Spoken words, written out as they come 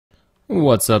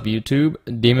What's up, YouTube?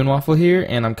 Demon Waffle here,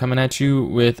 and I'm coming at you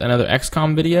with another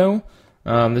XCOM video.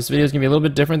 This video is going to be a little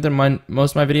bit different than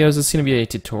most of my videos. This is going to be a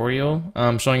tutorial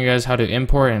showing you guys how to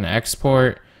import and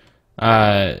export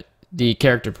the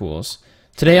character pools.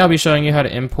 Today I'll be showing you how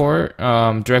to import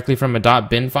directly from a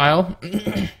 .bin file.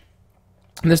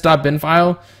 This .bin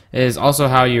file is also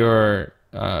how your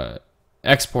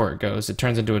export goes. It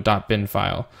turns into a .bin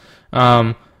file.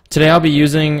 Today I'll be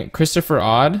using Christopher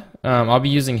Odd. I'll be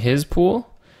using his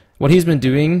pool. What he's been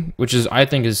doing, which is I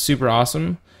think is super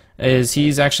awesome, is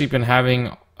he's actually been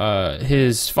having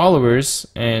his followers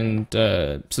and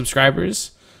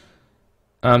subscribers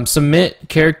submit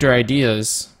character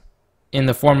ideas in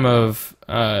the form of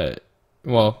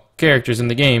characters in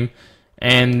the game,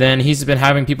 and then he's been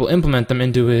having people implement them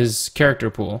into his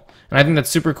character pool. And I think that's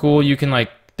super cool. You can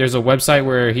there's a website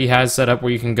where he has set up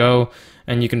where you can go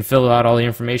and you can fill out all the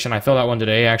information. I filled out one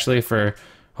today actually for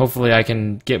hopefully I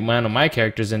can get one of my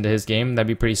characters into his game. That'd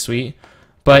be pretty sweet.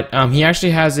 But he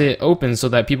actually has it open so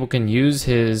that people can use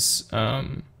his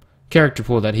character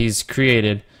pool that he's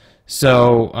created.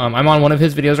 So I'm on one of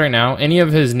his videos right now. Any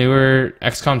of his newer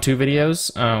XCOM 2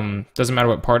 videos, doesn't matter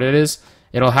what part it is,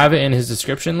 it'll have it in his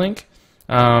description link.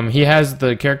 He has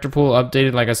the character pool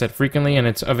updated, like I said, frequently, and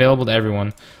it's available to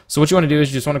everyone. So what you want to do is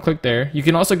you just want to click there. You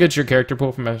can also get your character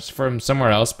pool from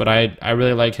somewhere else, but I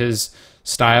really like his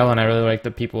style, and I really like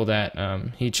the people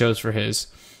that he chose for his.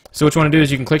 So what you want to do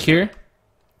is you can click here.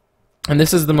 And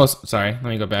this is the most, sorry, let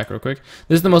me go back real quick.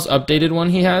 This is the most updated one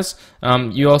he has.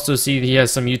 You also see he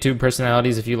has some YouTube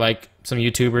personalities. If you like some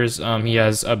YouTubers, he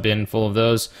has a bin full of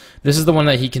those. This is the one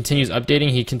that he continues updating.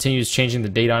 He continues changing the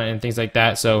date on it and things like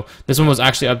that. So this one was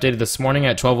actually updated this morning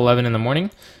at 12:11 in the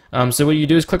morning. So what you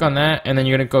do is click on that, and then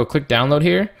you're going to go click download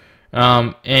here.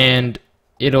 And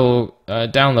it'll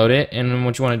download it. And then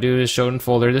what you want to do is show it in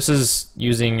folder. This is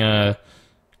using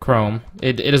Chrome.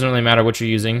 It doesn't really matter what you're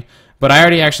using. But I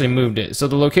already actually moved it. So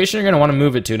the location you're going to want to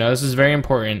move it to, now this is very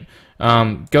important,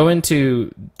 go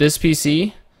into this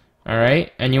PC,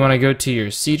 alright, and you want to go to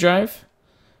your C drive,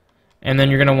 and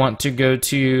then you're going to want to go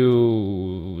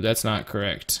to, that's not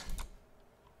correct,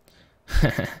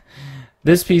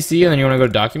 this PC, and then you want to go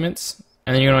to Documents,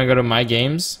 and then you're going to go to My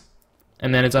Games,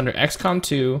 and then it's under XCOM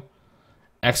 2,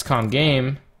 XCOM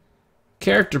Game,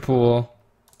 Character Pool,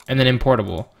 and then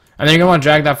Importable. And then you're going to want to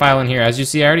drag that file in here. As you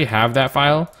see, I already have that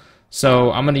file.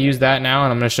 So I'm going to use that now,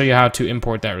 and I'm going to show you how to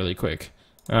import that really quick.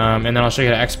 And then I'll show you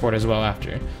how to export as well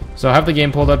after. So I have the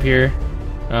game pulled up here.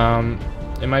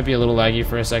 It might be a little laggy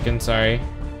for a second, sorry.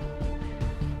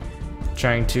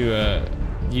 Trying to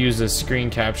use a screen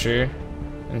capture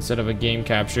instead of a game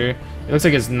capture. It looks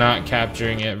like it's not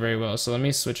capturing it very well, so let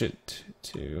me switch it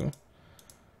to...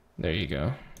 There you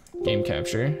go. Game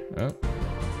capture. Oh.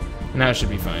 Now it should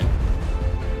be fine.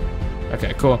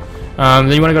 Okay, cool.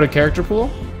 Then you want to go to Character Pool.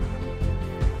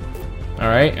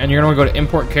 Alright, and you're going to want to go to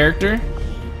Import Character.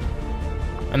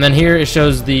 And then here it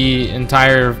shows the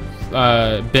entire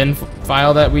bin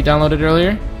file that we downloaded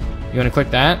earlier. You want to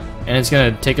click that, and it's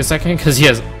going to take a second because he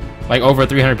has like over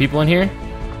 300 people in here.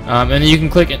 And then you can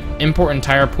click Import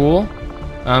Entire Pool.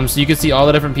 So you can see all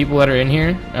the different people that are in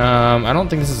here. I don't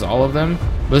think this is all of them,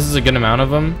 but this is a good amount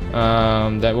of them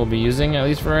that we'll be using, at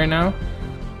least for right now.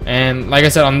 And like I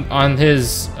said, on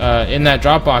his in that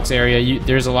Dropbox area,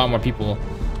 there's a lot more people.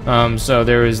 So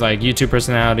there is like YouTube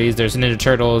personalities, there's Ninja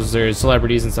Turtles, there's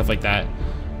celebrities and stuff like that.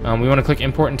 We want to click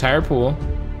Import Entire Pool,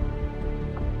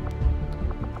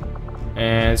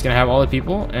 and it's gonna have all the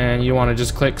people, and you want to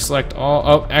just click Select All.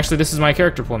 Oh, actually, this is my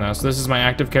character pool now, so this is my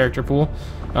active character pool.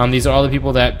 These are all the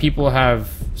people that people have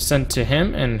sent to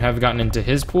him and have gotten into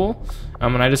his pool.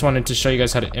 And I just wanted to show you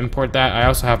guys how to import that. I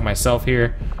also have myself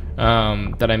here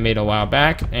that I made a while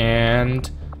back, and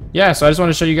yeah, so I just want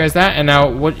to show you guys that. And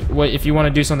now what if you want to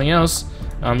do something else,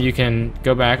 you can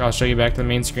go back. I'll show you back to the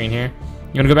main screen here.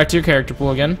 You're gonna go back to your character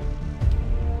pool again,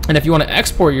 and if you want to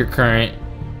export your current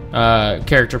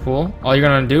character pool, all you're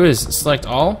gonna do is select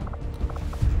all,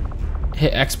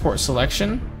 hit export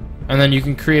selection, and then you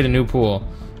can create a new pool,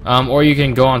 or you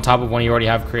can go on top of one you already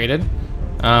have created.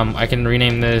 I can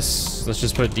rename this, let's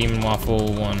just put Demon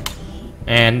Waffle 1.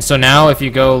 And so now if you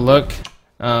go look,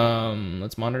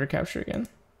 let's monitor capture again.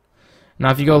 Now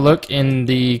if you go look in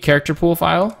the character pool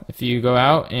file, if you go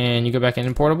out and you go back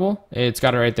in Importable, it's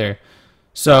got it right there.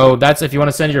 So that's if you want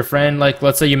to send your friend, like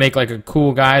let's say you make like a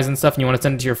cool guys and stuff and you want to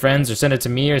send it to your friends or send it to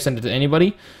me or send it to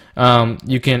anybody,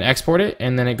 you can export it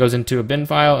and then it goes into a bin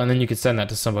file and then you can send that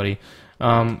to somebody.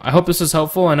 I hope this was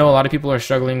helpful. I know a lot of people are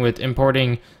struggling with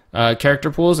importing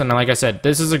character pools, and like I said,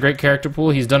 this is a great character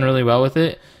pool. He's done really well with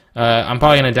it. I'm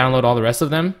probably going to download all the rest of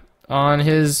them on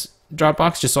his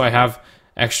Dropbox just so I have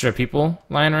extra people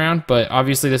lying around, but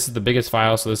obviously this is the biggest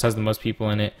file, so this has the most people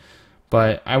in it.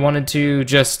 But I wanted to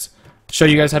just show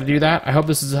you guys how to do that. I hope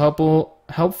this is a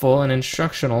helpful and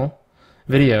instructional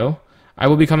video. I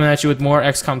will be coming at you with more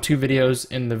XCOM 2 videos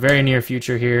in the very near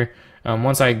future here,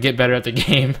 once I get better at the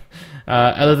game.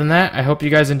 Other than that, I hope you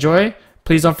guys enjoy.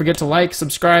 Please don't forget to like,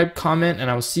 subscribe, comment, and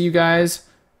I will see you guys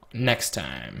next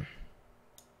time.